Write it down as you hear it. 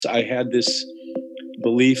I had this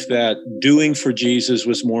belief that doing for Jesus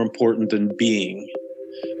was more important than being.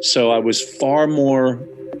 So I was far more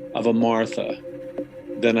of a Martha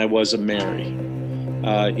than I was a Mary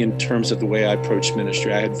in terms of the way I approached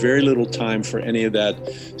ministry. I had very little time for any of that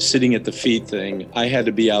sitting at the feet thing. I had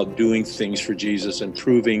to be out doing things for Jesus and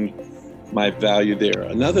proving my value there.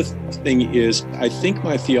 Another thing is, I think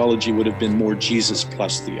my theology would have been more Jesus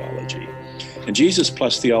plus theology. And Jesus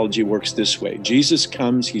plus theology works this way. Jesus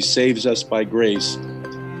comes, he saves us by grace,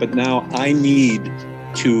 but now I need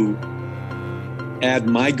to add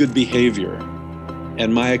my good behavior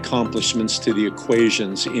and my accomplishments to the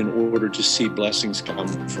equations in order to see blessings come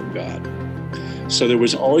from God. So there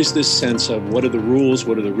was always this sense of what are the rules,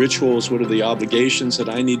 what are the rituals, what are the obligations that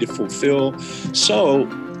I need to fulfill. So,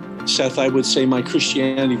 Seth, I would say my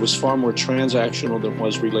Christianity was far more transactional than it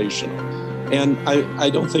was relational. And I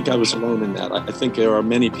don't think I was alone in that. I think there are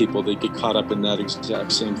many people that get caught up in that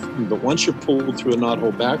exact same thing. But once you're pulled through a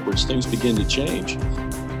knothole backwards, things begin to change.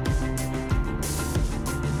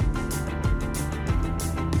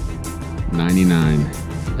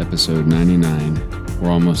 Episode 99. We're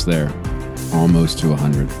almost there. Almost to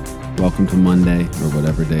 100. Welcome to Monday, or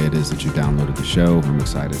whatever day it is that you downloaded the show. I'm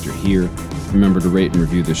excited you're here. Remember to rate and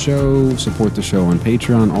review the show, support the show on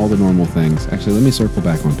Patreon, all the normal things. Actually, let me circle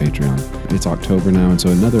back on Patreon. It's October now, and so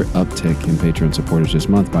another uptick in Patreon supporters this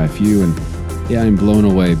month by a few. And yeah, I'm blown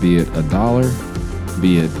away, be it $1,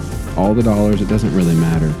 be it all the dollars, it doesn't really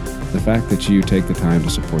matter. The fact that you take the time to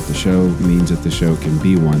support the show means that the show can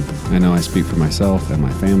be one. I know I speak for myself and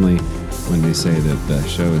my family when they say that the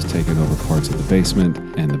show has taken over parts of the basement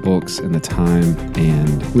and the books and the time,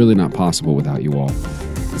 and really not possible without you all.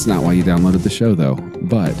 It's not why you downloaded the show though,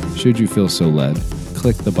 but should you feel so led,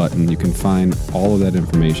 click the button. You can find all of that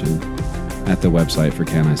information at the website for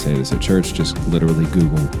Can I Say This at Church. Just literally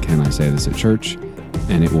Google Can I Say This at Church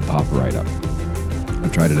and it will pop right up.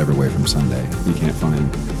 I've tried it every way from Sunday. You can't find,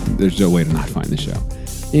 there's no way to not find the show.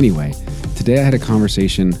 Anyway, today I had a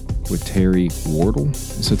conversation with Terry Wardle.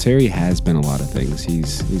 So Terry has been a lot of things.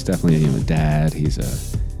 He's definitely a dad. He's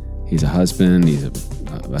a husband. He's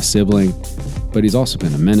a sibling, but he's also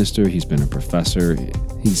been a minister. He's been a professor.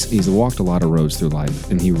 He's walked a lot of roads through life,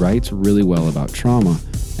 and he writes really well about trauma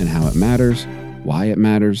and how it matters, why it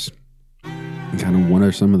matters, and kind of what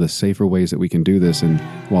are some of the safer ways that we can do this. And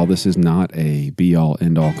while this is not a be-all,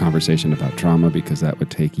 end-all conversation about trauma, because that would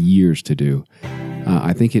take years to do,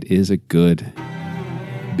 I think it is a good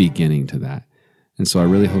beginning to that. And so I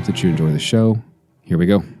really hope that you enjoy the show. Here we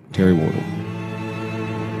go. Terry Wardle.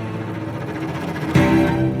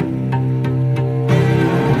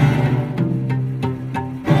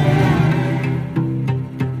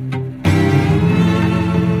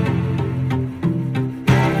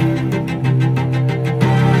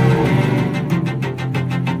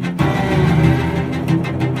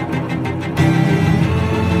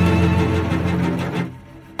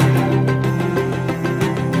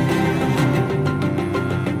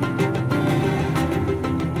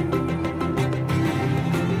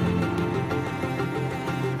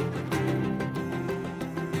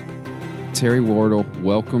 Terry Wardle,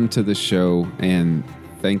 welcome to the show, and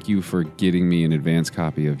thank you for getting me an advance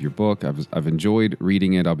copy of your book. I've enjoyed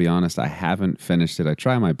reading it. I'll be honest, I haven't finished it. I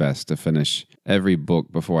try my best to finish every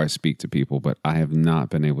book before I speak to people, but I have not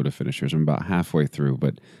been able to finish yours. I'm about halfway through,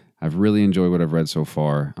 but I've really enjoyed what I've read so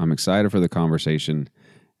far. I'm excited for the conversation,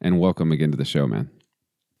 and welcome again to the show, man.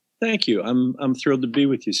 Thank you. I'm thrilled to be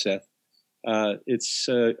with you, Seth. It's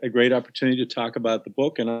a great opportunity to talk about the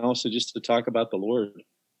book and also just to talk about the Lord.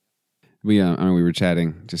 We were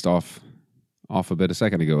chatting just off a bit a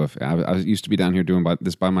second ago. If I used to be down here doing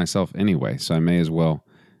this by myself anyway, so I may as well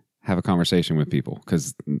have a conversation with people,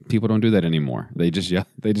 because people don't do that anymore. They just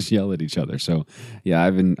yell at each other. So yeah,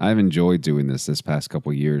 I've enjoyed doing this past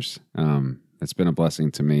couple of years. It's been a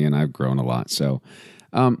blessing to me, and I've grown a lot. So,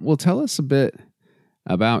 well, tell us a bit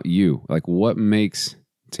about you. Like, what makes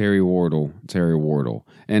Terry Wardle.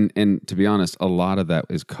 And to be honest, a lot of that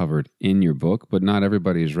is covered in your book, but not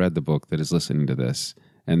everybody has read the book that is listening to this.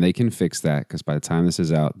 And they can fix that, because by the time this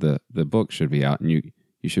is out, the book should be out, and you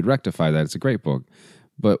should rectify that. It's a great book.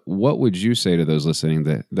 But what would you say to those listening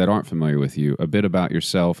that aren't familiar with you, a bit about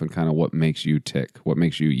yourself and kind of what makes you tick, what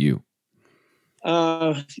makes you you?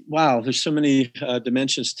 Wow, there's so many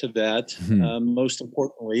dimensions to that. Most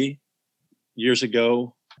importantly, years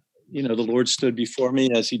ago, the Lord stood before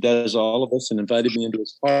me, as he does all of us, and invited me into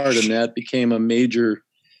his heart. And that became a major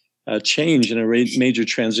change and a major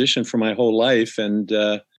transition for my whole life. And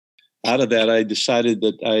out of that, I decided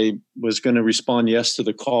that I was going to respond yes to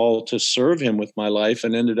the call to serve him with my life,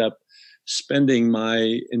 and ended up spending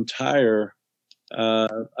my entire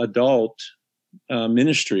adult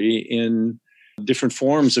ministry in different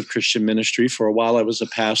forms of Christian ministry. For a while, I was a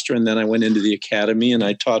pastor, and then I went into the academy, and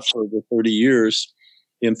I taught for over 30 years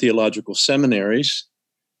in theological seminaries.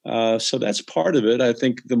 So that's part of it. I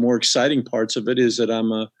think the more exciting parts of it is that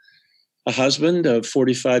I'm a husband of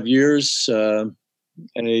 45 years,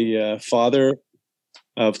 a father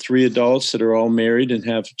of 3 adults that are all married and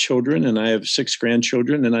have children, and I have 6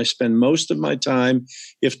 grandchildren, and I spend most of my time,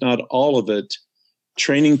 if not all of it,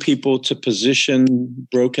 training people to position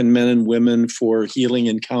broken men and women for healing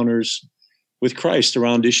encounters with Christ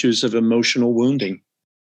around issues of emotional wounding.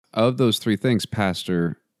 Of those 3 things,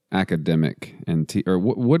 pastor, academic, and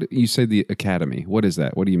what you say the academy? What is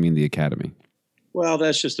that? What do you mean the academy? Well,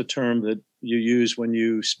 that's just a term that you use when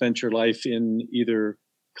you spent your life in either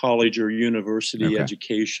college or university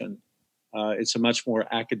education. It's a much more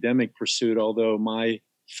academic pursuit, although my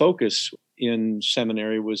focus in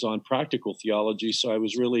seminary was on practical theology. So I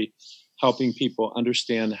was really helping people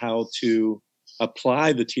understand how to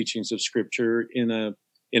apply the teachings of Scripture in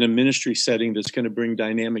a ministry setting that's going to bring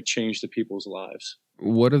dynamic change to people's lives.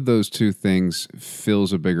 What of those 2 things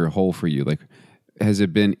fills a bigger hole for you? Like, has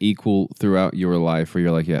it been equal throughout your life where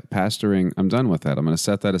you're like, yeah, pastoring, I'm done with that. I'm going to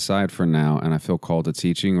set that aside for now, and I feel called to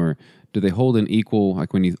teaching? Or do they hold an equal,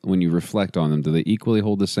 like when you reflect on them, do they equally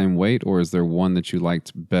hold the same weight, or is there one that you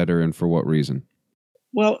liked better, and for what reason?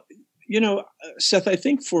 Well, Seth, I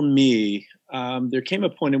think for me, there came a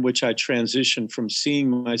point in which I transitioned from seeing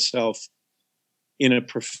myself in a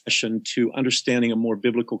profession to understanding a more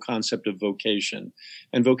biblical concept of vocation.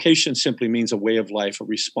 And vocation simply means a way of life, a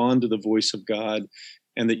respond to the voice of God,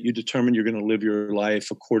 and that you determine you're going to live your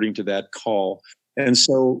life according to that call. And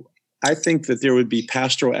so I think that there would be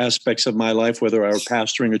pastoral aspects of my life, whether I were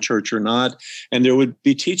pastoring a church or not, and there would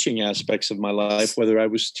be teaching aspects of my life, whether I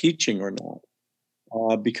was teaching or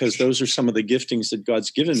not, because those are some of the giftings that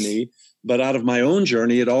God's given me. But out of my own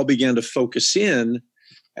journey, it all began to focus in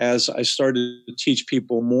as I started to teach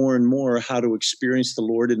people more and more how to experience the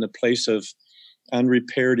Lord in the place of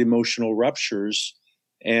unrepaired emotional ruptures.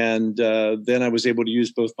 And then I was able to use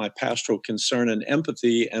both my pastoral concern and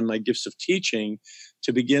empathy and my gifts of teaching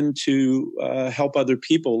to begin to help other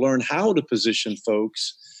people learn how to position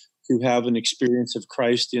folks who have an experience of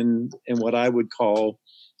Christ in what I would call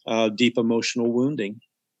deep emotional wounding.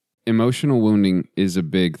 Emotional wounding is a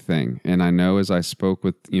big thing. And I know as I spoke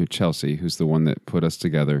with Chelsea, who's the one that put us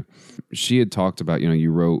together, she had talked about,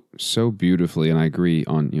 you wrote so beautifully, and I agree,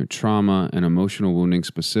 on trauma and emotional wounding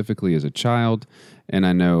specifically as a child. And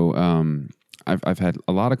I know I've had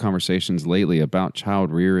a lot of conversations lately about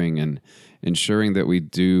child rearing and ensuring that we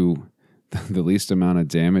do the least amount of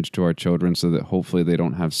damage to our children so that hopefully they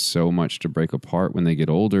don't have so much to break apart when they get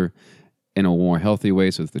older, in a more healthy way,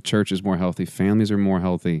 so that the church is more healthy, families are more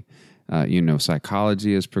healthy,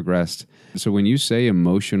 psychology has progressed. So when you say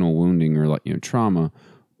emotional wounding or trauma,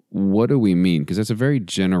 what do we mean? Because that's a very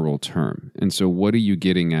general term. And so what are you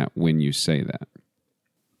getting at when you say that?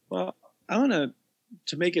 Well, I want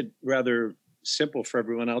to make it rather simple for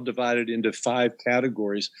everyone. I'll divide it into 5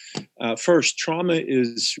 categories. First, trauma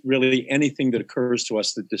is really anything that occurs to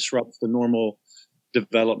us that disrupts the normal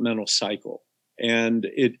developmental cycle. And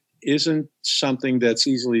it isn't something that's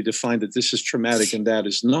easily defined that this is traumatic and that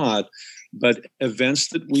is not, but events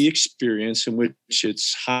that we experience in which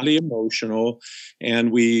it's highly emotional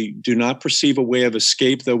and we do not perceive a way of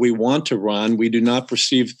escape, though we want to run. We do not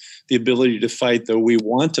perceive the ability to fight, though we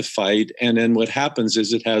want to fight. And then what happens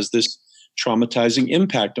is it has this traumatizing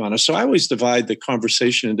impact on us. So I always divide the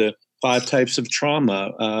conversation into 5 types of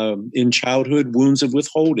trauma. In childhood, wounds of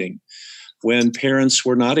withholding. When parents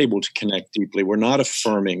were not able to connect deeply, we're not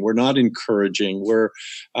affirming, we're not encouraging, we're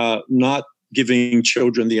not giving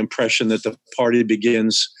children the impression that the party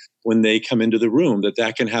begins when they come into the room,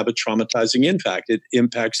 that can have a traumatizing impact. It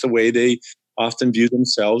impacts the way they often view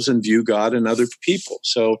themselves and view God and other people.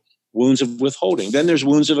 So wounds of withholding. Then there's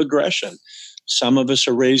wounds of aggression. Some of us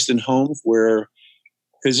are raised in homes where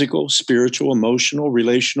physical, spiritual, emotional,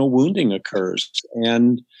 relational wounding occurs.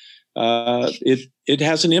 And it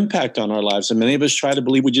has an impact on our lives. And many of us try to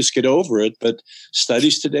believe we just get over it, but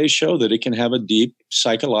studies today show that it can have a deep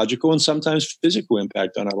psychological and sometimes physical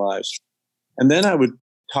impact on our lives. And then I would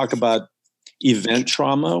talk about event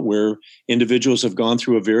trauma, where individuals have gone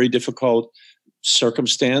through a very difficult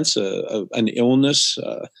circumstance, an illness,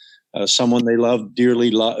 someone they love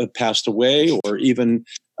dearly passed away, or even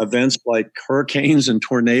events like hurricanes and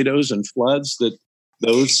tornadoes and floods that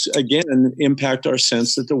those, again, impact our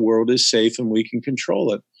sense that the world is safe and we can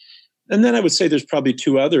control it. And then I would say there's probably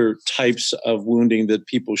 2 other types of wounding that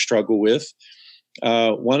people struggle with.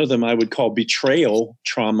 One of them I would call betrayal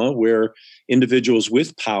trauma, where individuals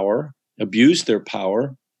with power abuse their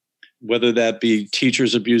power, whether that be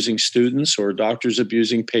teachers abusing students or doctors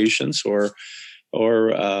abusing patients or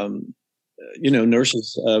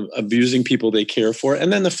nurses abusing people they care for.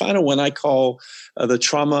 And then the final one I call the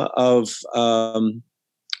trauma of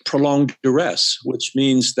prolonged duress, which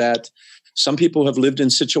means that some people have lived in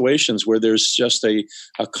situations where there's just a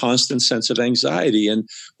constant sense of anxiety. And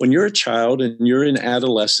when you're a child and you're in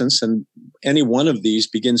adolescence and any one of these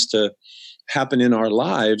begins to happen in our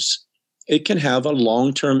lives, it can have a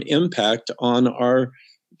long-term impact on our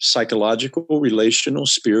psychological, relational,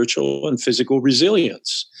 spiritual, and physical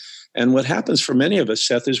resilience. And what happens for many of us,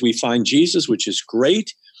 Seth, is we find Jesus, which is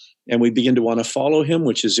great, and we begin to want to follow him,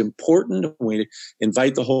 which is important. We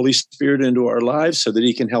invite the Holy Spirit into our lives so that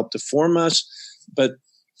he can help to form us. But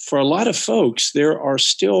for a lot of folks, there are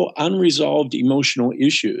still unresolved emotional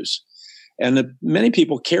issues. And many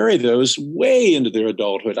people carry those way into their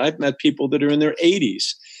adulthood. I've met people that are in their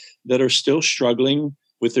 80s that are still struggling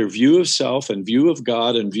with their view of self and view of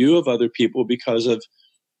God and view of other people because of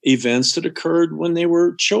events that occurred when they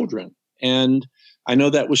were children. And I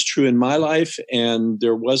know that was true in my life, and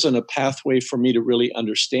there wasn't a pathway for me to really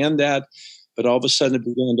understand that. But all of a sudden it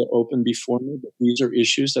began to open before me that these are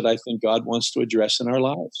issues that I think God wants to address in our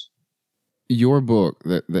lives. Your book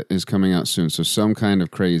that is coming out soon, so Some Kind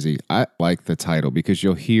of Crazy, I like the title because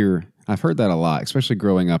I've heard that a lot, especially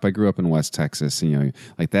growing up. I grew up in West Texas,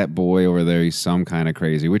 like that boy over there, he's some kind of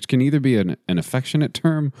crazy, which can either be an affectionate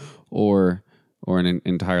term or an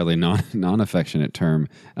entirely non-affectionate term.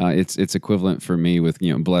 It's equivalent for me with,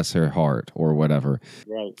 bless her heart or whatever.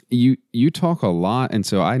 Right. You talk a lot, and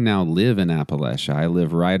so I now live in Appalachia. I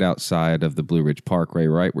live right outside of the Blue Ridge Parkway,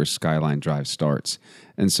 right where Skyline Drive starts.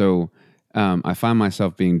 And so I find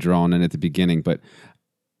myself being drawn in at the beginning, but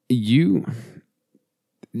I'm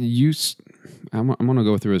going to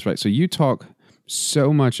go through this, right? So you talk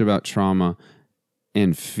so much about trauma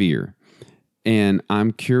and fear. And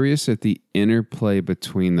I'm curious at the interplay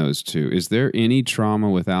between those two. Is there any trauma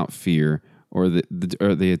without fear, or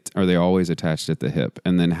are they always attached at the hip?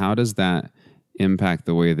 And then how does that impact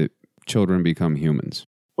the way that children become humans?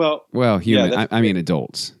 Well, human. Yeah, I mean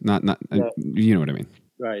adults, not. Yeah. You know what I mean?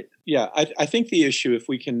 Right. Yeah. I think the issue, if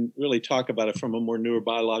we can really talk about it from a more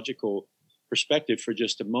neurobiological perspective for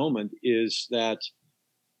just a moment, is that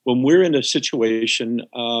when we're in a situation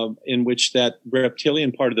in which that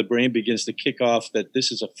reptilian part of the brain begins to kick off that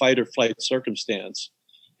this is a fight or flight circumstance,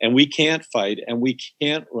 and we can't fight and we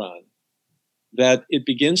can't run, that it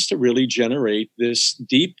begins to really generate this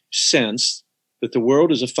deep sense that the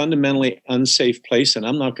world is a fundamentally unsafe place and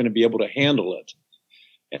I'm not going to be able to handle it.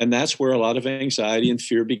 And that's where a lot of anxiety and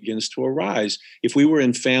fear begins to arise. If we were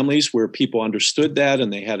in families where people understood that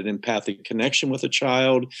and they had an empathic connection with a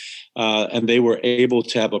child and they were able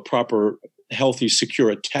to have a proper, healthy, secure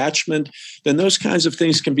attachment, then those kinds of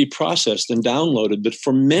things can be processed and downloaded. But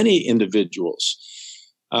for many individuals,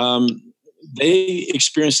 they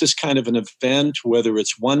experience this kind of an event, whether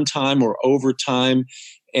it's one time or over time,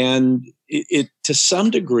 and it to some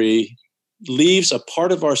degree leaves a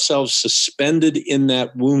part of ourselves suspended in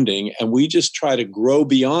that wounding, and we just try to grow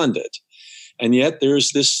beyond it. And yet there's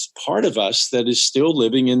this part of us that is still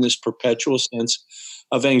living in this perpetual sense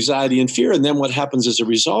of anxiety and fear. And then what happens as a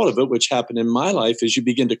result of it, which happened in my life, is you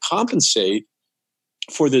begin to compensate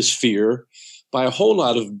for this fear by a whole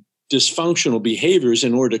lot of dysfunctional behaviors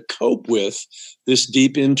in order to cope with this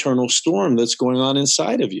deep internal storm that's going on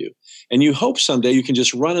inside of you. And you hope someday you can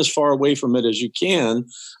just run as far away from it as you can.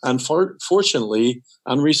 Unfortunately,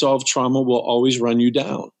 unresolved trauma will always run you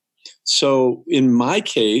down. So in my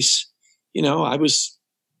case, I was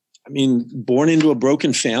born into a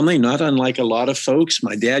broken family, not unlike a lot of folks.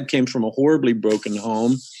 My dad came from a horribly broken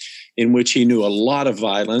home in which he knew a lot of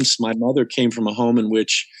violence. My mother came from a home in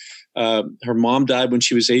which her mom died when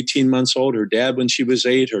she was 18 months old, her dad when she was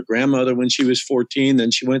 8, her grandmother when she was 14.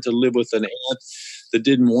 Then she went to live with an aunt that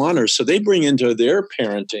didn't want her. So they bring into their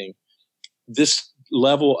parenting this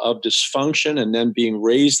level of dysfunction, and then being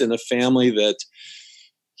raised in a family that,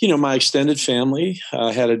 my extended family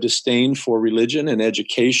had a disdain for religion and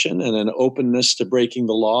education and an openness to breaking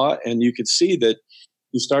the law. And you could see that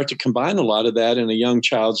you start to combine a lot of that in a young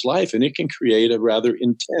child's life, and it can create a rather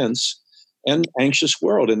intense and anxious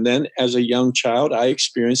world. And then as a young child, I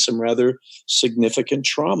experienced some rather significant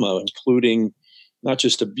trauma, including not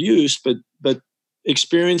just abuse, but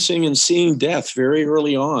experiencing and seeing death very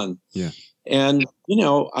early on. Yeah. And,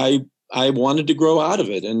 I wanted to grow out of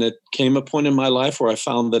it. And it came a point in my life where I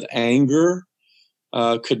found that anger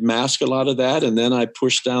could mask a lot of that. And then I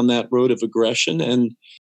pushed down that road of aggression. And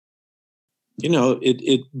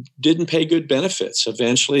it didn't pay good benefits.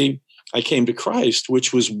 Eventually, I came to Christ,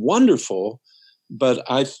 which was wonderful, but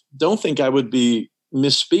I don't think I would be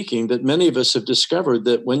misspeaking that many of us have discovered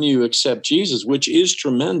that when you accept Jesus, which is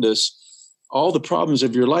tremendous, all the problems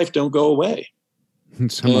of your life don't go away.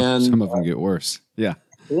 Some of them get worse. Yeah.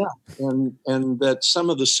 Yeah. And that some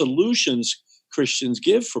of the solutions Christians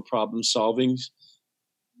give for problem solving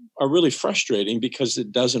are really frustrating because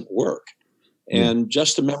it doesn't work. And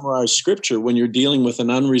just to memorize scripture when you're dealing with an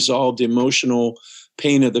unresolved emotional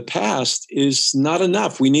pain of the past is not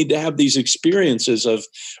enough. We need to have these experiences of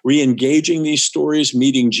re-engaging these stories,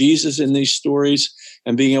 meeting Jesus in these stories,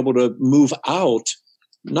 and being able to move out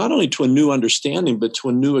not only to a new understanding, but to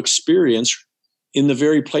a new experience in the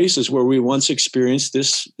very places where we once experienced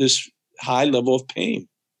this high level of pain.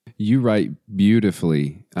 You write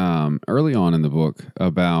beautifully early on in the book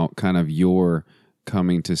about kind of your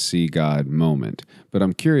coming to see God moment. But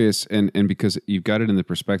I'm curious, and because you've got it in the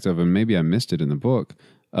perspective, and maybe I missed it in the book,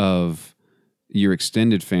 of your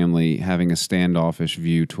extended family having a standoffish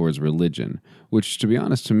view towards religion, which, to be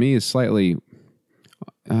honest, to me is slightly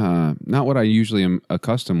not what I usually am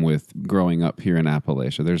accustomed with growing up here in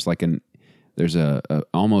Appalachia. There's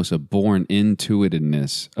almost a born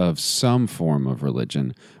intuitiveness of some form of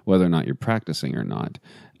religion, whether or not you're practicing or not.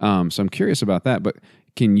 So I'm curious about that, but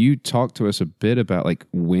can you talk to us a bit about like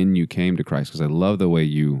when you came to Christ? Because I love the way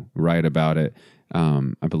you write about it.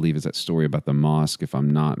 I believe it's that story about the mosque, if I'm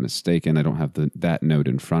not mistaken. I don't have that note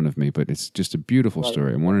in front of me, but it's just a beautiful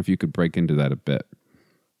story. I'm wondering if you could break into that a bit.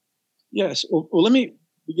 Yes. Well, let me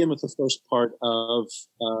begin with the first part of,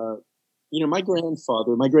 my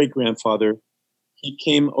great-grandfather, he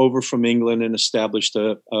came over from England and established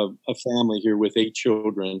a family here with 8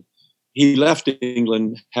 children. He left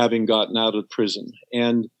England having gotten out of prison.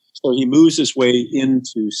 And so he moves his way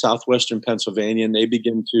into southwestern Pennsylvania, and they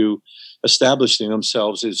begin to establish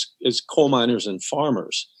themselves as coal miners and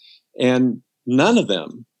farmers. And none of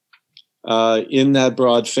them in that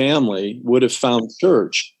broad family would have found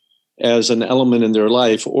church as an element in their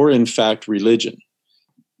life or, in fact, religion.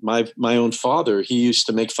 My own father, he used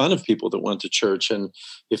to make fun of people that went to church. And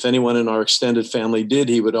if anyone in our extended family did,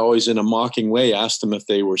 he would always, in a mocking way, ask them if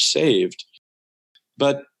they were saved.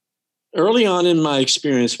 But early on in my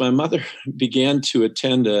experience, my mother began to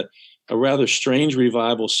attend a rather strange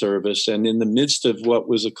revival service. And in the midst of what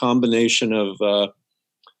was a combination of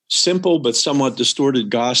simple but somewhat distorted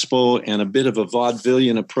gospel and a bit of a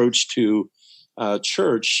vaudevillian approach to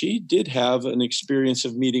church, she did have an experience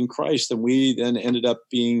of meeting Christ, and we then ended up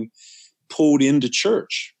being pulled into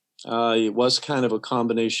church. It was kind of a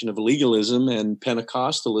combination of legalism and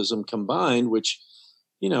Pentecostalism combined, which,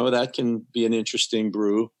 that can be an interesting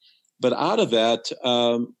brew. But out of that,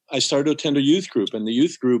 I started to attend a youth group, and the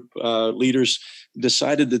youth group leaders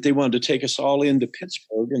decided that they wanted to take us all into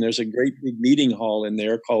Pittsburgh, and there's a great big meeting hall in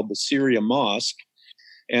there called the Syria Mosque.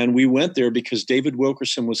 And we went there because David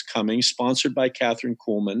Wilkerson was coming, sponsored by Catherine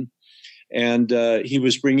Kuhlman. And he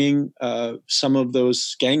was bringing some of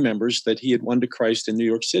those gang members that he had won to Christ in New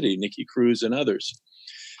York City, Nicky Cruz and others.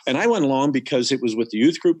 And I went along because it was what the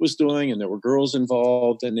youth group was doing, and there were girls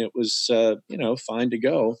involved, and it was, fine to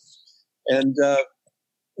go. And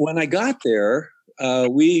when I got there,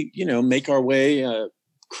 we, make our way,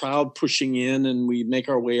 crowd pushing in, and we make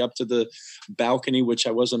our way up to the balcony, which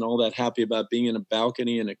I wasn't all that happy about, being in a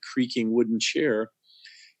balcony in a creaking wooden chair.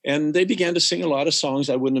 And they began to sing a lot of songs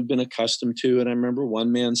I wouldn't have been accustomed to. And I remember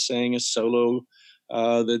one man sang a solo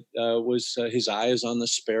that was His Eye is on the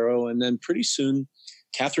Sparrow. And then pretty soon,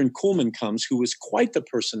 Catherine Kuhlman comes, who was quite the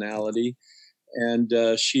personality. And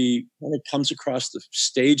she kind of comes across the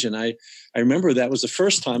stage, and I remember that was the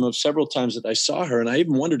first time of several times that I saw her, and I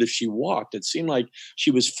even wondered if she walked. It seemed like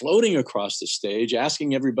she was floating across the stage,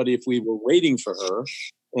 asking everybody if we were waiting for her.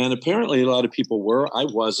 And apparently a lot of people were. I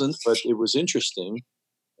wasn't, but it was interesting.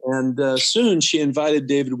 And soon she invited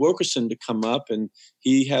David Wilkerson to come up, and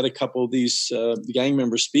he had a couple of these gang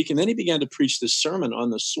members speak. And then he began to preach this sermon on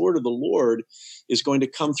the sword of the Lord is going to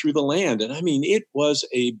come through the land. And I mean, it was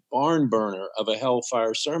a barn burner of a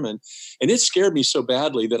hellfire sermon. And it scared me so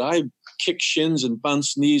badly that I kicked shins and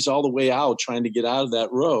bunched knees all the way out, trying to get out of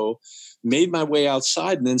that row, made my way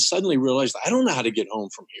outside, and then suddenly realized I don't know how to get home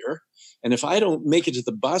from here. And if I don't make it to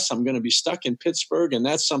the bus, I'm going to be stuck in Pittsburgh. And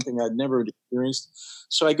that's something I'd never experienced.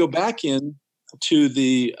 So I go back in to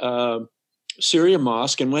the Syria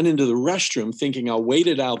Mosque and went into the restroom thinking I'll wait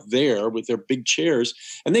it out there with their big chairs.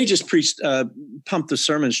 And they just pumped the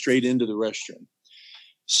sermon straight into the restroom.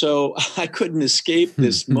 So I couldn't escape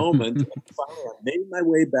this moment. Finally, I made my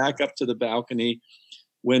way back up to the balcony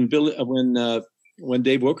when when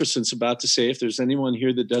Dave Wilkerson's about to say, if there's anyone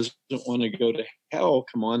here that doesn't want to go to hell,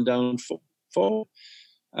 come on down forward.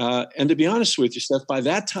 And to be honest with you, Seth, by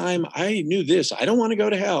that time, I knew this. I don't want to go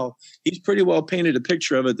to hell. He's pretty well painted a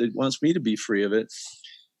picture of it that wants me to be free of it.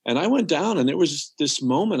 And I went down, and there was this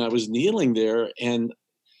moment I was kneeling there, and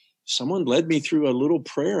someone led me through a little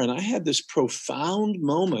prayer. And I had this profound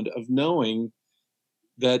moment of knowing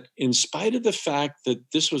that in spite of the fact that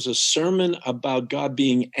this was a sermon about God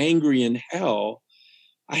being angry in hell,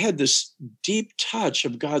 I had this deep touch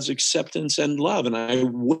of God's acceptance and love. And I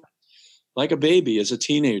wept like a baby as a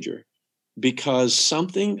teenager, because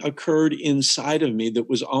something occurred inside of me that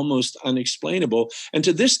was almost unexplainable. And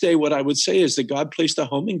to this day, what I would say is that God placed a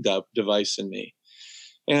homing device in me.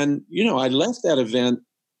 And, I left that event,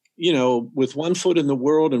 with one foot in the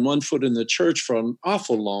world and one foot in the church for an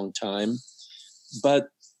awful long time, but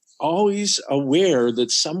always aware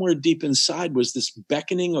that somewhere deep inside was this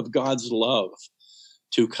beckoning of God's love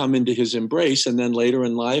to come into his embrace. And then later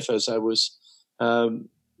in life, as I was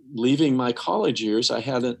leaving my college years, I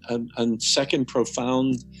had a second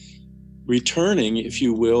profound returning, if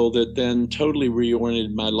you will, that then totally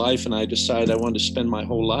reoriented my life. And I decided I wanted to spend my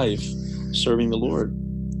whole life serving the Lord.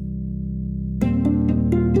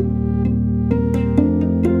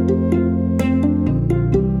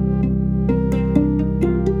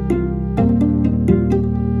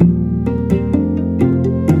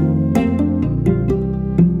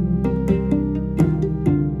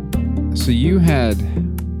 So you had,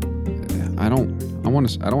 I don't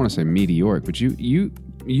want to say meteoric, but you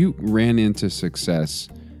ran into success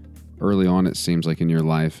early on, it seems like, in your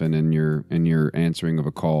life and in your answering of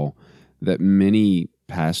a call that many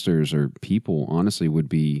pastors or people honestly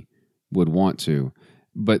would want to,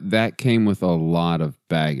 but that came with a lot of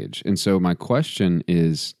baggage. And so my question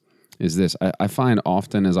is this: I find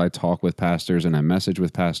often as I talk with pastors and I message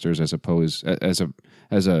with pastors, as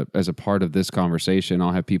a part of this conversation,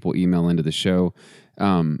 I'll have people email into the show.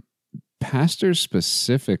 Pastors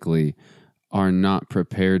specifically are not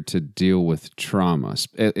prepared to deal with trauma,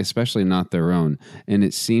 especially not their own. And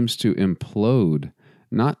it seems to implode,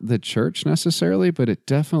 not the church necessarily, but it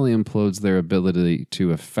definitely implodes their ability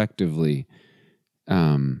to effectively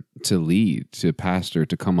to lead, to pastor,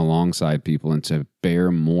 to come alongside people and to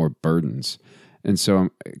bear more burdens. And so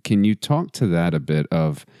can you talk to that a bit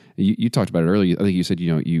of, you talked about it earlier. I think you said,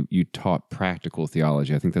 you taught practical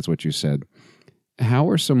theology. I think that's what you said. How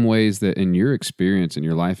are some ways that in your experience, in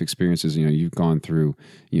your life experiences, you've gone through,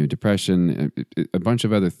 depression, a bunch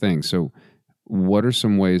of other things. So what are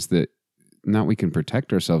some ways that not we can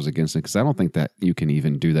protect ourselves against it? Because I don't think that you can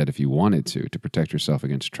even do that if you wanted to protect yourself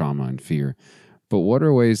against trauma and fear. But what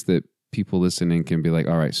are ways that people listening can be like,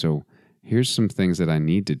 all right, so here's some things that I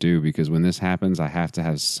need to do, because when this happens, I have to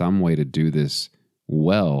have some way to do this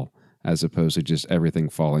well, as opposed to just everything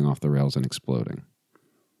falling off the rails and exploding?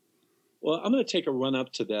 Well, I'm going to take a run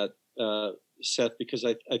up to that, Seth, because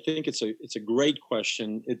I think it's a great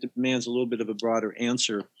question. It demands a little bit of a broader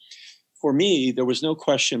answer. For me, there was no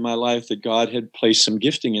question in my life that God had placed some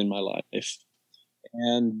gifting in my life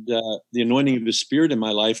and the anointing of the Spirit in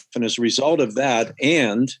my life. And as a result of that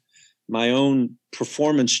and my own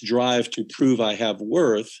performance drive to prove I have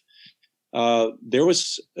worth, there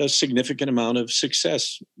was a significant amount of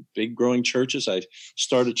success, big growing churches. I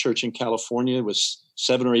started a church in California. It was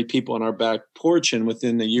 7 or 8 people on our back porch, and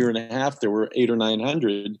within a year and a half, there were 800 or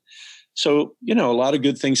 900. So, a lot of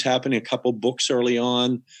good things happening, a couple books early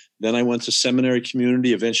on. Then I went to seminary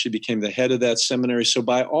community, eventually became the head of that seminary. So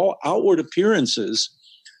by all outward appearances,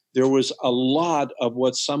 there was a lot of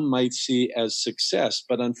what some might see as success.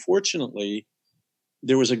 But unfortunately,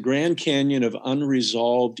 there was a Grand Canyon of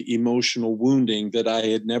unresolved emotional wounding that I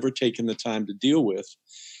had never taken the time to deal with.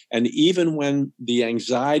 And even when the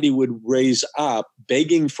anxiety would raise up,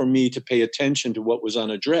 begging for me to pay attention to what was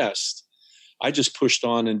unaddressed, I just pushed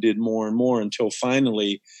on and did more and more until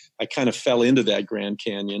finally I kind of fell into that Grand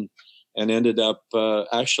Canyon and ended up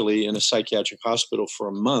actually in a psychiatric hospital for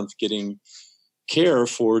a month getting care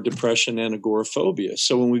for depression and agoraphobia.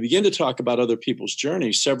 So when we begin to talk about other people's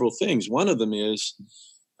journeys, several things. One of them is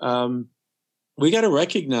we got to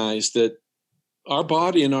recognize that our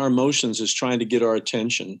body and our emotions is trying to get our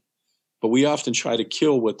attention, but we often try to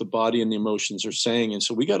kill what the body and the emotions are saying. And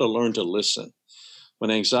so we got to learn to listen. When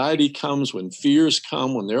anxiety comes, when fears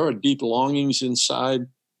come, when there are deep longings inside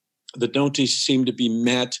that don't seem to be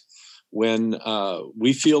met, when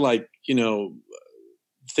we feel like,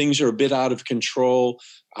 things are a bit out of control,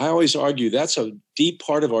 I always argue that's a deep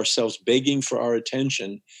part of ourselves begging for our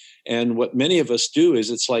attention. And what many of us do is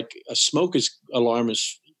it's like a smoke alarm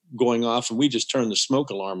is going off and we just turn the smoke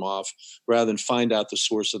alarm off rather than find out the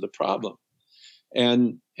source of the problem.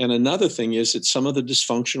 And another thing is that some of the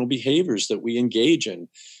dysfunctional behaviors that we engage in,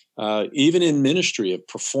 even in ministry, of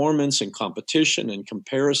performance and competition and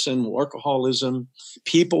comparison, workaholism,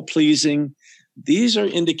 people pleasing, these are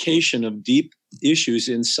indication of deep issues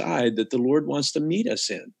inside that the Lord wants to meet us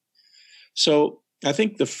in. So I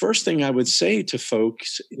think the first thing I would say to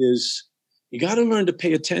folks is you got to learn to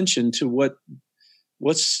pay attention to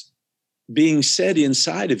what's being said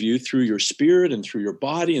inside of you through your spirit and through your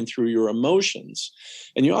body and through your emotions.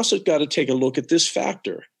 And you also got to take a look at this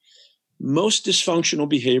factor. Most dysfunctional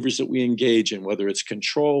behaviors that we engage in, whether it's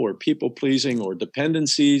control or people pleasing or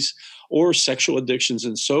dependencies or sexual addictions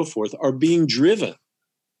and so forth, are being driven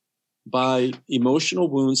by emotional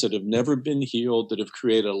wounds that have never been healed, that have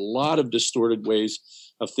created a lot of distorted ways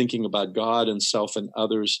of thinking about God and self and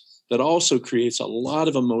others, that also creates a lot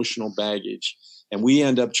of emotional baggage. And we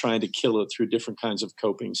end up trying to kill it through different kinds of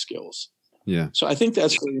coping skills. Yeah. So I think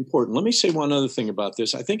that's really important. Let me say one other thing about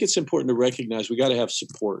this. I think it's important to recognize we got to have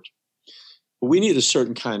support. But we need a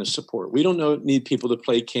certain kind of support. We don't need people to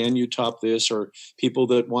play Can You Top This or people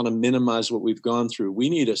that want to minimize what we've gone through. We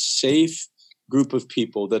need a safe group of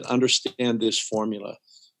people that understand this formula.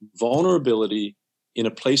 Vulnerability in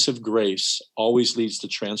a place of grace always leads to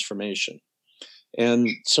transformation. And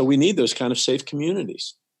so we need those kind of safe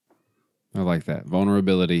communities. I like that.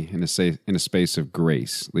 Vulnerability in a space of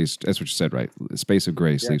grace. At least that's what you said, right? A space of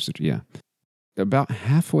grace leads to, yeah. About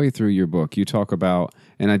halfway through your book, you talk about,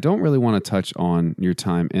 and I don't really want to touch on your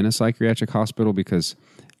time in a psychiatric hospital because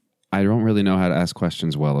I don't really know how to ask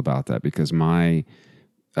questions well about that because my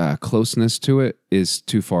closeness to it is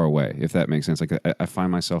too far away, if that makes sense. Like I find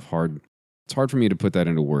myself it's hard for me to put that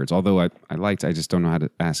into words, although I just don't know how to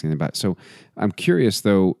ask anything about it. So I'm curious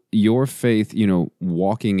though, your faith,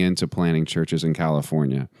 walking into planting churches in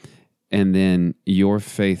California and then your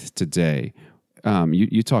faith today,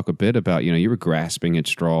 you talk a bit about, you were grasping at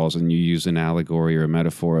straws and you use an allegory or a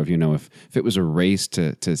metaphor of, if it was a race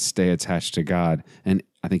to stay attached to God, and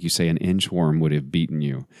I think you say an inchworm would have beaten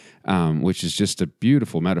you, which is just a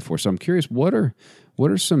beautiful metaphor. So I'm curious, what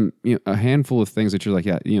are some, a handful of things that you're like,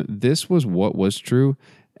 this was what was true.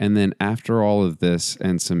 And then after all of this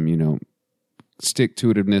and some,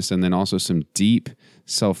 stick-to-itiveness and then also some deep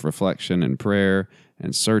self-reflection and prayer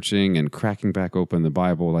and searching and cracking back open the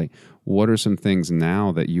Bible, like what are some things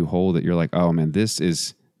now that you hold that you're like, oh man, this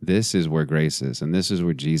is where grace is and this is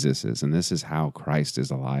where Jesus is and this is how Christ is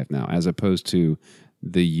alive now, as opposed to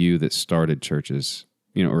the you that started churches,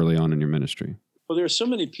 early on in your ministry? Well, there are so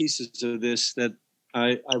many pieces of this that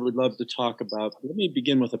I would love to talk about. Let me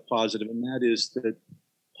begin with a positive, and that is that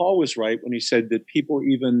Paul was right when he said that people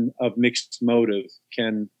even of mixed motive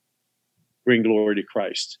can bring glory to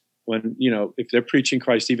Christ. When, if they're preaching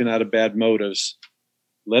Christ even out of bad motives,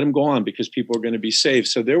 let them go on because people are going to be saved.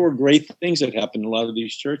 So there were great things that happened in a lot of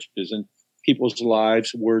these churches and people's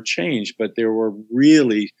lives were changed, but there were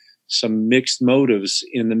really some mixed motives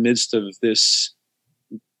in the midst of this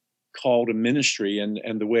call to ministry and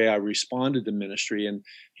the way I responded to ministry. And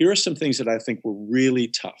here are some things that I think were really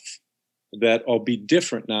tough that will be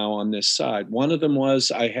different now on this side. One of them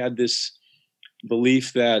was I had this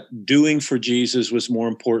belief that doing for Jesus was more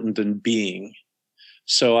important than being.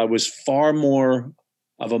 So I was far more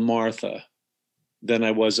of a Martha than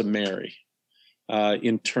I was a Mary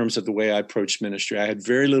in terms of the way I approached ministry. I had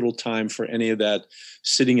very little time for any of that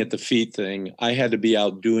sitting at the feet thing. I had to be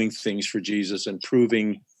out doing things for Jesus and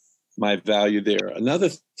proving my value there. Another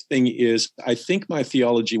thing is I think my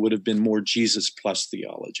theology would have been more Jesus plus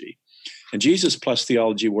theology. And Jesus plus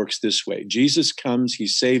theology works this way. Jesus comes, he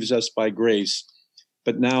saves us by grace,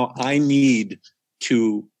 but now I need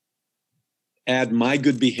to add my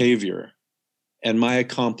good behavior and my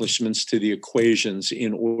accomplishments to the equations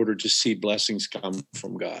in order to see blessings come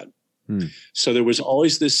from God. So there was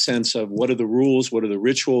always this sense of what are the rules, what are the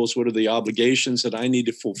rituals, what are the obligations that I need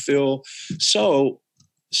to fulfill. So,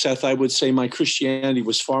 Seth, I would say my Christianity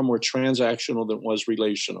was far more transactional than it was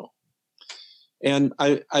relational. And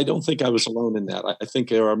I don't think I was alone in that. I think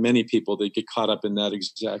there are many people that get caught up in that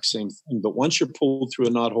exact same thing. But once you're pulled through a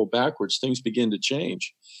knothole backwards, things begin to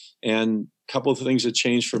change. And a couple of things that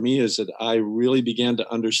changed for me is that I really began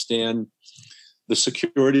to understand the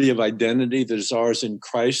security of identity that is ours in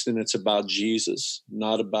Christ, and it's about Jesus,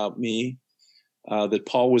 not about me. That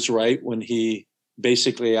Paul was right when he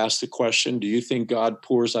basically asked the question, do you think God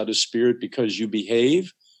pours out his Spirit because you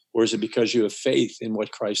behave, or is it because you have faith in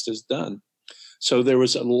what Christ has done? So there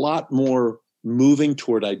was a lot more moving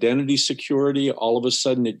toward identity security. All of a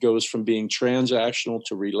sudden, it goes from being transactional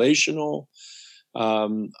to relational.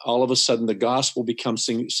 All of a sudden, the gospel becomes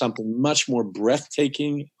something much more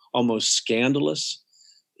breathtaking, almost scandalous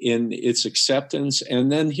in its acceptance.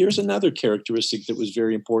 And then here's another characteristic that was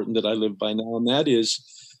very important that I live by now, and that is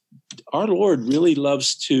our Lord really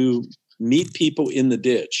loves to meet people in the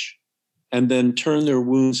ditch and then turn their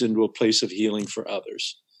wounds into a place of healing for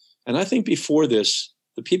others. And I think before this,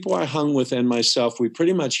 the people I hung with and myself, we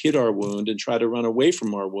pretty much hid our wound and try to run away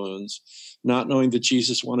from our wounds, not knowing that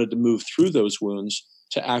Jesus wanted to move through those wounds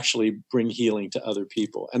to actually bring healing to other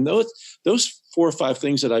people. And those 4 or 5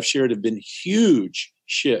 things that I've shared have been huge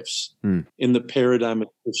shifts in the paradigm of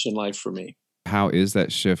Christian life for me. How is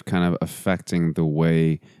that shift kind of affecting the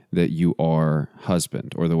way that you are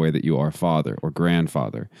husband or the way that you are father or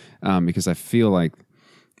grandfather? Because I feel like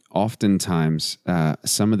oftentimes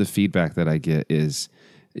some of the feedback that I get is,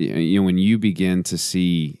 when you begin to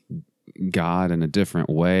see God in a different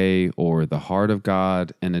way or the heart of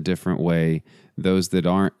God in a different way, those that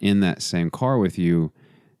aren't in that same car with you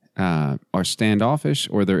are standoffish,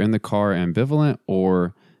 or they're in the car ambivalent,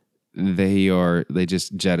 or they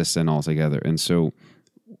just jettison altogether. And so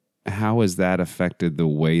how has that affected the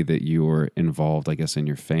way that you're involved, I guess, in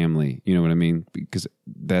your family? You know what I mean? Because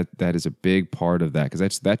that is a big part of that,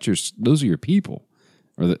 because those are your people,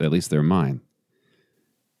 or at least they're mine.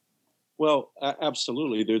 Well,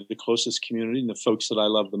 absolutely. They're the closest community and the folks that I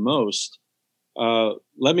love the most.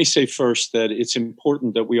 Let me say first that it's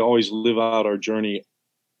important that we always live out our journey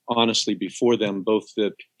honestly before them, both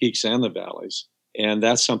the peaks and the valleys. And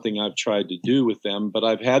that's something I've tried to do with them. But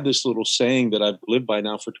I've had this little saying that I've lived by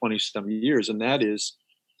now for 20-some years, and that is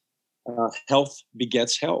health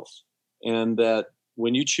begets health. And that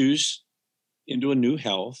when you choose into a new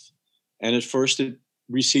health, and at first it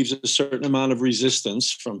receives a certain amount of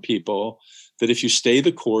resistance from people, that if you stay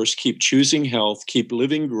the course, keep choosing health, keep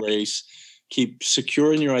living grace, keep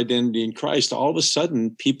secure in your identity in Christ, all of a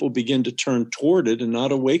sudden people begin to turn toward it and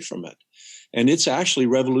not away from it. And it's actually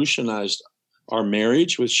revolutionized our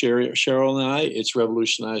marriage with Cheryl and I. It's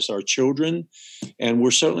revolutionized our children. And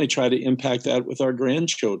we're certainly trying to impact that with our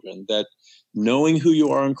grandchildren, that knowing who you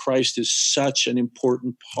are in Christ is such an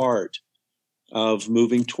important part of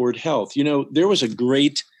moving toward health. You know, there was a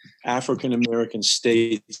great African-American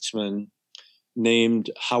statesman named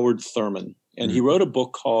Howard Thurman, and he wrote a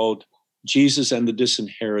book called Jesus and the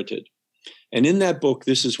Disinherited. And in that book,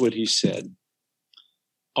 this is what he said: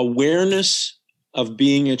 awareness of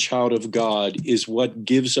being a child of God is what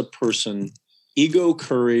gives a person ego,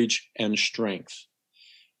 courage, and strength.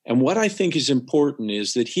 And what I think is important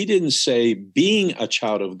is that he didn't say being a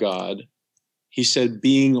child of God. He said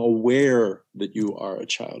being aware that you are a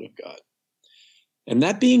child of God. And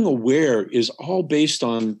that being aware is all based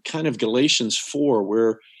on kind of Galatians 4,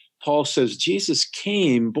 where Paul says Jesus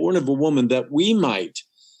came born of a woman that we might,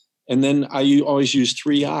 and then I always use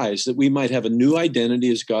 3 I's, that we might have a new identity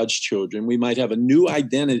as God's children. We might have a new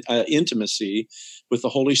identity, intimacy with the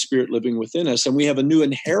Holy Spirit living within us. And we have a new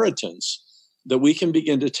inheritance that we can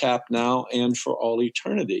begin to tap now and for all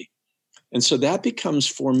eternity. And so that becomes,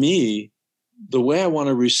 for me, the way I want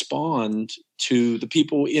to respond to the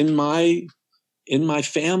people in my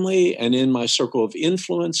family and in my circle of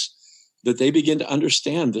influence, that they begin to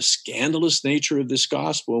understand the scandalous nature of this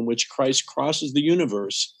gospel in which Christ crosses the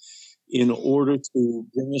universe in order to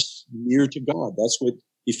bring us near to God. That's what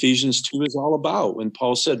Ephesians 2 is all about, when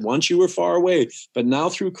Paul said, once you were far away, but now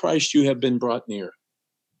through Christ you have been brought near.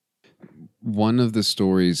 One of the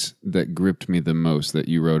stories that gripped me the most that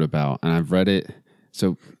you wrote about, and I've read it,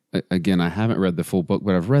 so again, I haven't read the full book,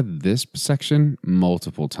 but I've read this section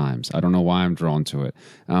multiple times. I don't know why I'm drawn to it,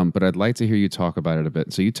 but I'd like to hear you talk about it a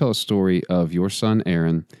bit. So you tell a story of your son,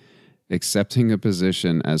 Aaron, accepting a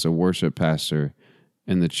position as a worship pastor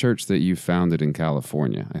in the church that you founded in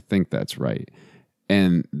California. I think that's right.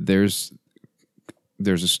 And there's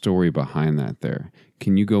a story behind that there.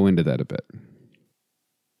 Can you go into that a bit?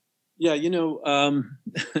 Yeah,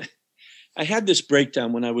 I had this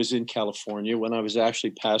breakdown when I was in California, when I was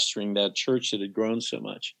actually pastoring that church that had grown so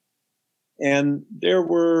much. And there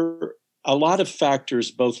were a lot of factors,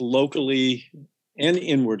 both locally and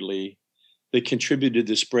inwardly, that contributed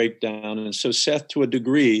to this breakdown. And so, Seth, to a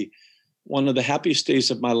degree, one of the happiest days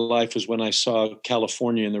of my life was when I saw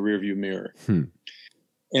California in the rearview mirror.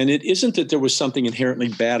 And it isn't that there was something inherently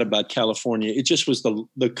bad about California. It just was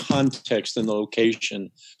the context and the location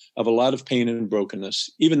of a lot of pain and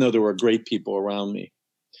brokenness, even though there were great people around me.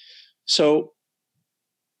 So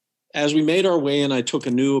as we made our way and I took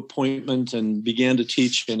a new appointment and began to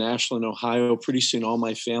teach in Ashland, Ohio, pretty soon all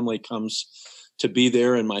my family comes to be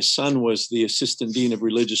there. And my son was the assistant dean of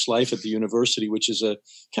religious life at the university, which is a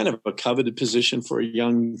kind of a coveted position for a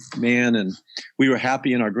young man. And we were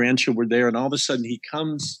happy and our grandchildren were there. And all of a sudden he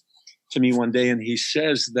comes to me one day and he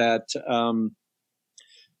says that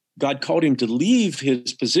God called him to leave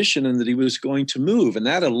his position and that he was going to move. And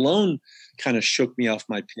that alone kind of shook me off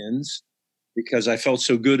my pins because I felt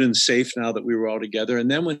so good and safe now that we were all together.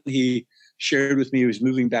 And then when he shared with me he was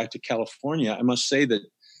moving back to California, I must say that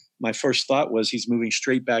my first thought was he's moving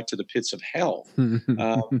straight back to the pits of hell. And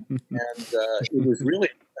it was really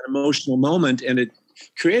an emotional moment, and it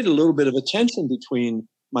created a little bit of a tension between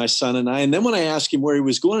my son and I. And then when I asked him where he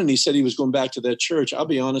was going, and he said he was going back to that church, I'll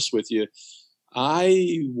be honest with you,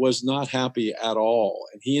 I was not happy at all.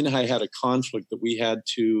 And he and I had a conflict that we had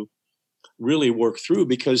to really work through,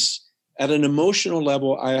 because at an emotional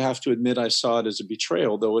level, I have to admit I saw it as a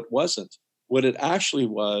betrayal, though it wasn't. What it actually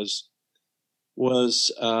was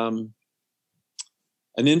an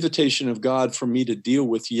invitation of God for me to deal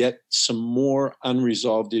with yet some more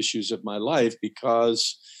unresolved issues of my life,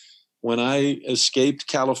 because when I escaped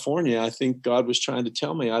California, I think God was trying to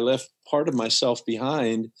tell me I left part of myself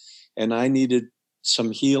behind and I needed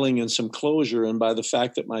some healing and some closure. And by the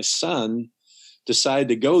fact that my son decided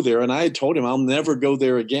to go there, and I had told him, I'll never go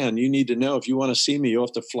there again. You need to know, if you want to see me, you'll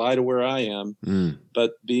have to fly to where I am.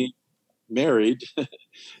 But being married,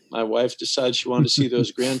 my wife decided she wanted to see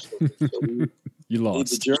those grandchildren. So we made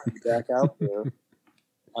the journey back out there.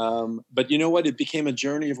 But you know what? It became a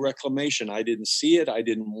journey of reclamation. I didn't see it. I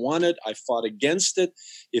didn't want it. I fought against it.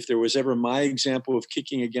 If there was ever my example of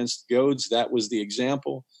kicking against goads, that was the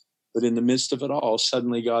example. But in the midst of it all,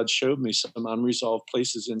 suddenly God showed me some unresolved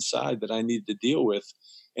places inside that I needed to deal with.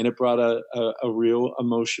 And it brought a real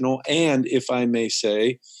emotional and, if I may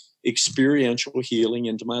say, experiential healing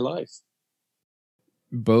into my life.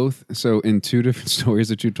 Both. So in two different stories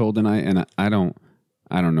that you told tonight, and I don't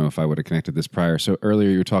know if I would have connected this prior. So earlier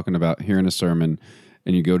you were talking about hearing a sermon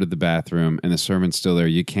and you go to the bathroom and the sermon's still there.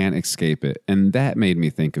 You can't escape it. And that made me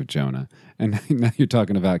think of Jonah. And now you're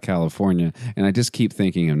talking about California, and I just keep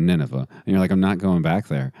thinking of Nineveh. And you're like, I'm not going back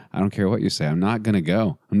there. I don't care what you say. I'm not going to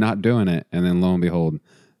go. I'm not doing it. And then lo and behold,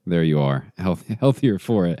 there you are, healthier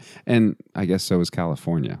for it. And I guess so is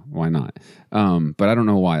California. Why not? But I don't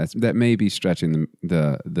know why. That may be stretching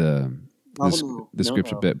the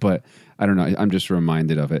scripture a bit, but I don't know. I'm just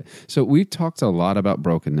reminded of it. So we've talked a lot about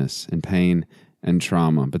brokenness and pain and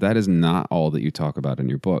trauma, but that is not all that you talk about in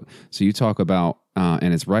your book. So you talk about,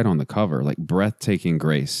 and it's right on the cover, like breathtaking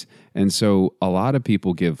grace. And so a lot of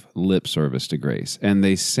people give lip service to grace and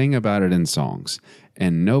they sing about it in songs,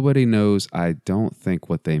 and nobody knows, I don't think,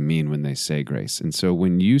 what they mean when they say grace. And so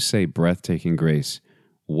when you say breathtaking grace,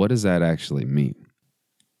 what does that actually mean?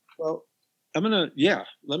 Well,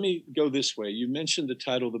 let me go this way. You mentioned the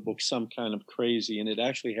title of the book, Some Kind of Crazy, and it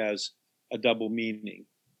actually has a double meaning.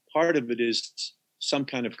 Part of it is some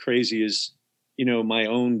kind of crazy is, my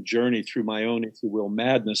own journey through my own, if you will,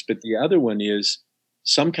 madness. But the other one is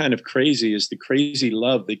some kind of crazy is the crazy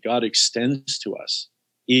love that God extends to us,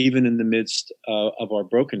 even in the midst of our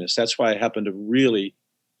brokenness. That's why I happen to really,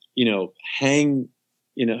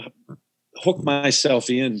 hook myself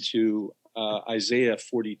into Isaiah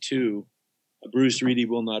 42. A bruised reed he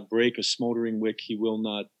will not break, a smoldering wick he will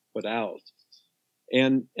not put out.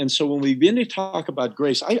 And so when we begin to talk about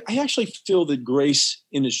grace, I actually feel that grace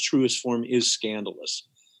in its truest form is scandalous,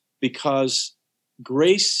 because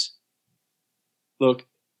grace, look,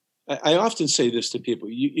 I often say this to people,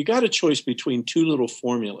 you got a choice between two little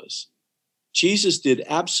formulas. Jesus did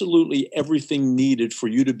absolutely everything needed for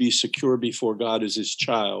you to be secure before God as his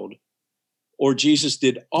child, or Jesus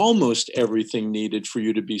did almost everything needed for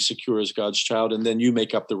you to be secure as God's child, and then you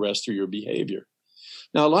make up the rest through your behavior.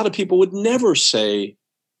 Now, a lot of people would never say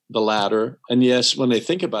the latter, and yes, when they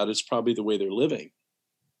think about it, it's probably the way they're living.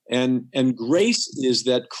 And grace is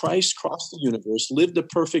that Christ crossed the universe, lived a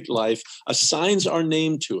perfect life, assigns our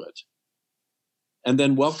name to it, and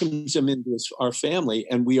then welcomes him into our family,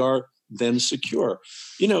 and we are then secure.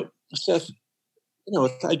 Seth,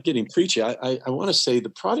 without getting preachy, I want to say the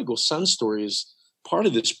prodigal son story is part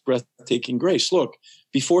of this breathtaking grace. Look,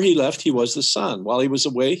 before he left, he was the son. While he was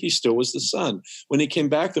away, he still was the son. When he came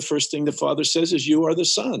back, the first thing the father says is, you are the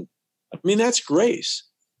son. I mean, that's grace.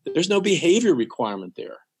 There's no behavior requirement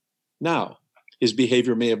there. Now, his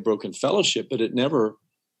behavior may have broken fellowship, but it never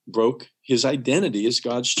broke his identity as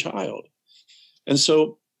God's child. And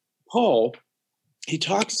so Paul, he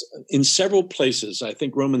talks in several places. I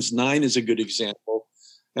think Romans 9 is a good example,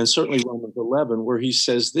 and certainly Romans 11, where he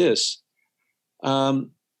says this,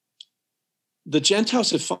 the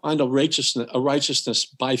Gentiles have found a righteousness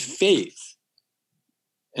by faith.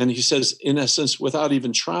 And he says, in essence, without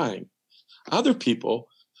even trying. Other people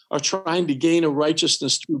are trying to gain a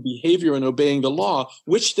righteousness through behavior and obeying the law,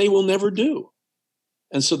 which they will never do.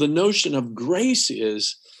 And so the notion of grace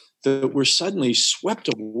is that we're suddenly swept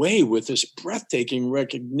away with this breathtaking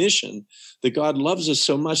recognition that God loves us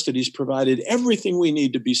so much that he's provided everything we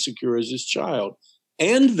need to be secure as his child.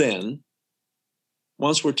 And then,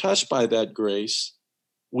 once we're touched by that grace,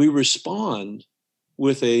 we respond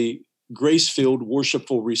with a grace-filled,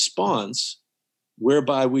 worshipful response,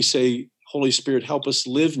 whereby we say, Holy Spirit, help us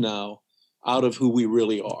live now out of who we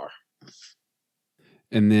really are.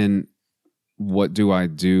 And then what do I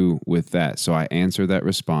do with that? So I answer that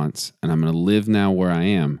response, and I'm going to live now where I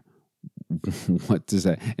am. What does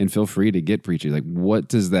that, and feel free to get preachy. Like, what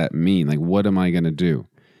does that mean? Like, what am I going to do?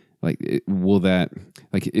 Like, will that,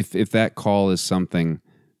 like, if that call is something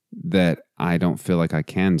that I don't feel like I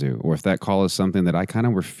can do, or if that call is something that I kind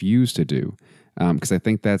of refuse to do, because I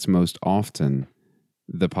think that's most often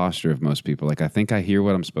the posture of most people. Like, I think I hear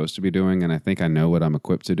what I'm supposed to be doing, and I think I know what I'm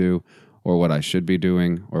equipped to do, or what I should be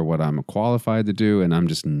doing, or what I'm qualified to do, and I'm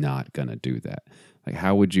just not going to do that. Like,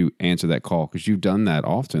 how would you answer that call? Because you've done that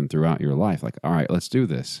often throughout your life. Like, all right, let's do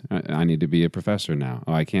this. I need to be a professor now.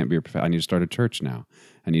 Oh, I can't be a professor. I need to start a church now.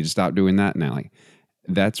 I need to stop doing that now. Like,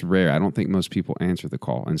 that's rare. I don't think most people answer the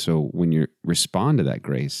call. And so when you respond to that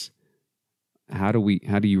grace, how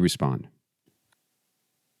do you respond?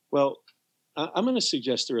 Well, I'm going to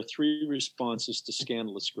suggest there are 3 responses to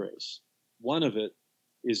scandalous grace. One of it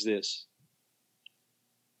is this.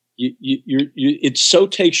 It so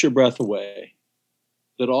takes your breath away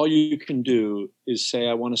that all you can do is say,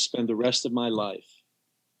 I want to spend the rest of my life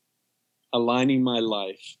aligning my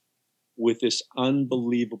life with this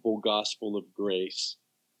unbelievable gospel of grace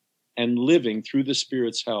and living through the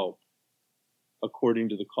Spirit's help according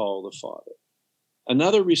to the call of the Father.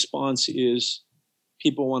 Another response is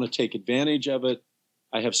people want to take advantage of it.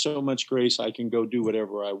 I have so much grace, I can go do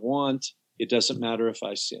whatever I want. It doesn't matter if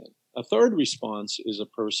I sin. A third response is a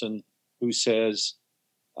person who says,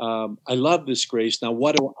 I love this grace. Now,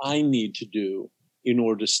 what do I need to do in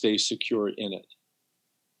order to stay secure in it?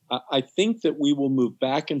 I think that we will move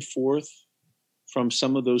back and forth from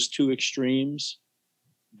some of those 2 extremes,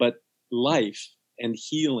 but life and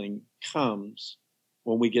healing comes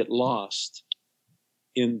when we get lost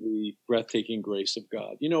in the breathtaking grace of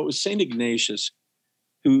God. You know, it was St. Ignatius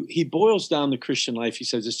who he boils down the Christian life. He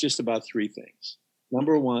says it's just about 3 things.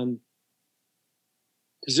 Number 1,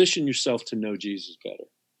 position yourself to know Jesus better.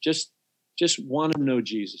 Just want to know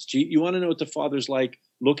Jesus. You want to know what the Father's like?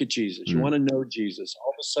 Look at Jesus. You want to know Jesus.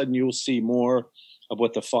 All of a sudden, you'll see more of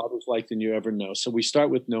what the Father's like than you ever know. So we start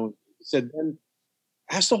with knowing. He said, then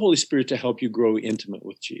ask the Holy Spirit to help you grow intimate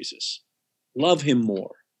with Jesus. Love him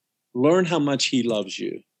more. Learn how much he loves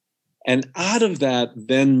you. And out of that,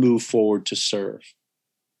 then move forward to serve.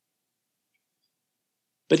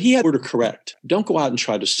 But he had a word of correct. Don't go out and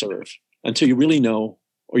try to serve until you really know,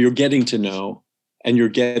 or you're getting to know, and you're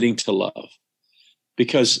getting to love.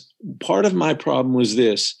 Because part of my problem was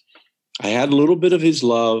this. I had a little bit of his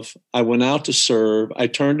love. I went out to serve. I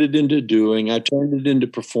turned it into doing. I turned it into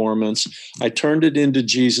performance. I turned it into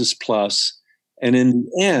Jesus plus. And in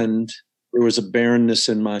the end, there was a barrenness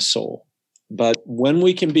in my soul. But when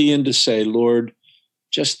we can begin to say, Lord,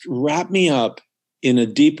 just wrap me up in a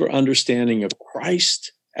deeper understanding of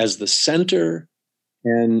Christ as the center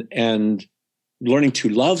and learning to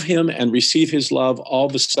love him and receive his love, all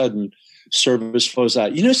of a sudden service flows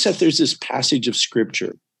out. You know, Seth, there's this passage of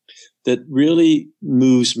scripture that really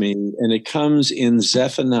moves me, and it comes in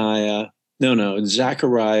Zechariah.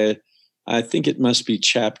 I think it must be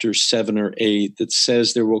chapter 7 or 8, that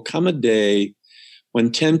says there will come a day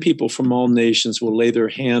when 10 people from all nations will lay their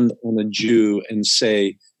hand on a Jew and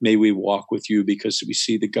say, may we walk with you because we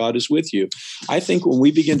see that God is with you. I think when we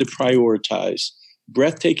begin to prioritize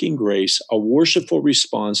breathtaking grace, a worshipful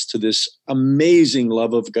response to this amazing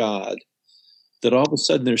love of God, that all of a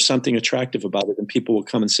sudden there's something attractive about it, and people will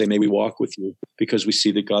come and say, may we walk with you because we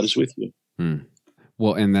see that God is with you.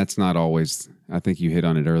 Well, and that's not always, I think you hit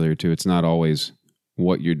on it earlier too, it's not always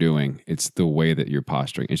what you're doing, it's the way that you're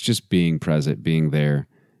posturing. It's just being present, being there,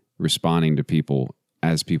 responding to people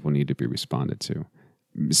as people need to be responded to.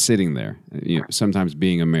 Sitting there, sometimes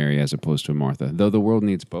being a Mary as opposed to a Martha, though the world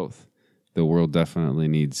needs both. The world definitely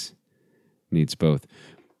needs both.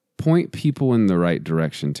 Point people in the right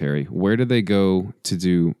direction, Terry. Where do they go to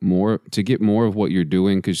do more, to get more of what you're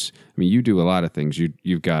doing? Because, I mean, you do a lot of things.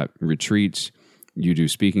 You've got retreats, you do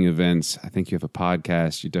speaking events. I think you have a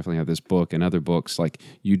podcast. You definitely have this book and other books. Like,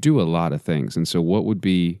 you do a lot of things. And so what would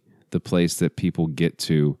be the place that people get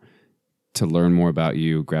to learn more about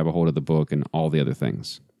you, grab a hold of the book and all the other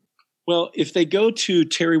things? Well, if they go to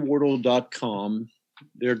terrywardle.com,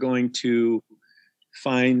 they're going to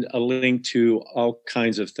find a link to all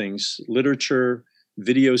kinds of things, literature,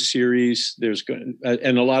 video series.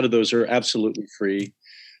 And a lot of those are absolutely free.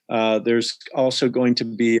 There's also going to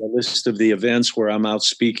be a list of the events where I'm out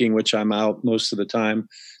speaking, which I'm out most of the time,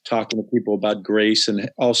 talking to people about grace and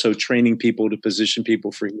also training people to position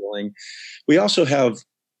people for healing. We also have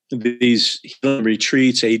these healing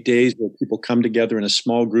retreats, 8 days, where people come together in a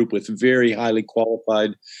small group with very highly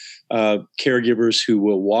qualified caregivers who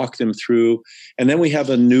will walk them through. And then we have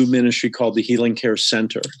a new ministry called the Healing Care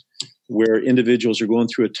Center, where individuals are going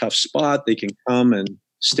through a tough spot. They can come and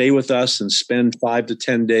stay with us and spend 5 to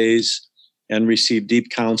 10 days and receive deep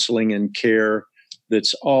counseling and care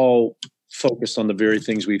that's all focused on the very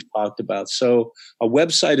things we've talked about. So a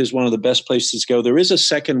website is one of the best places to go. There is a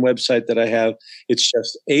second website that I have. It's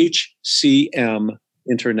just HCM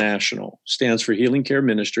International, stands for Healing Care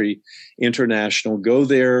Ministry International. Go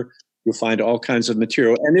there. You'll find all kinds of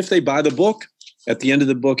material. And if they buy the book, at the end of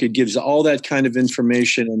the book, it gives all that kind of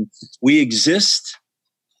information. And we exist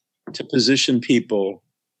to position people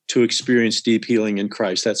to experience deep healing in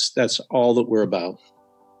Christ. That's all that we're about.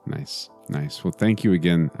 Nice. Well, thank you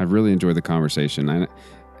again. I've really enjoyed the conversation. I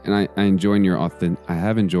have enjoyed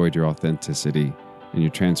your authenticity and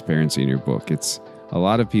your transparency in your book. It's a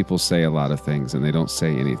lot of people say a lot of things and they don't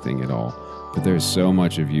say anything at all, but there's so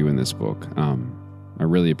much of you in this book. I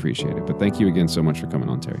really appreciate it. But thank you again so much for coming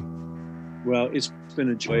on, Terry. Well, it's been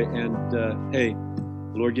a joy. And hey,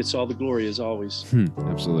 the Lord gets all the glory as always.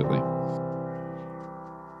 Absolutely.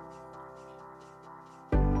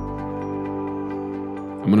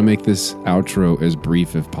 I'm going to make this outro as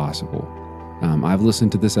brief as possible. I've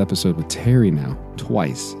listened to this episode with Terry now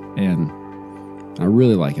twice, and I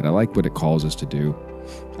really like it. I like what it calls us to do.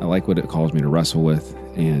 I like what it calls me to wrestle with,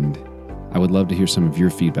 and I would love to hear some of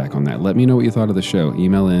your feedback on that. Let me know what you thought of the show.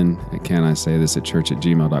 Email in at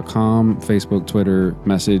canisaythis@church@gmail.com, Facebook, Twitter,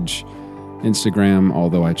 message, Instagram,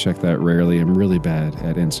 although I check that rarely. I'm really bad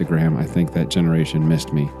at Instagram. I think that generation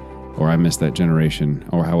missed me, or I missed that generation,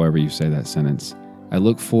 or however you say that sentence. I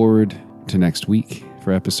look forward to next week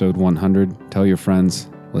for episode 100. Tell your friends,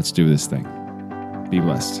 let's do this thing. Be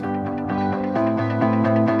blessed.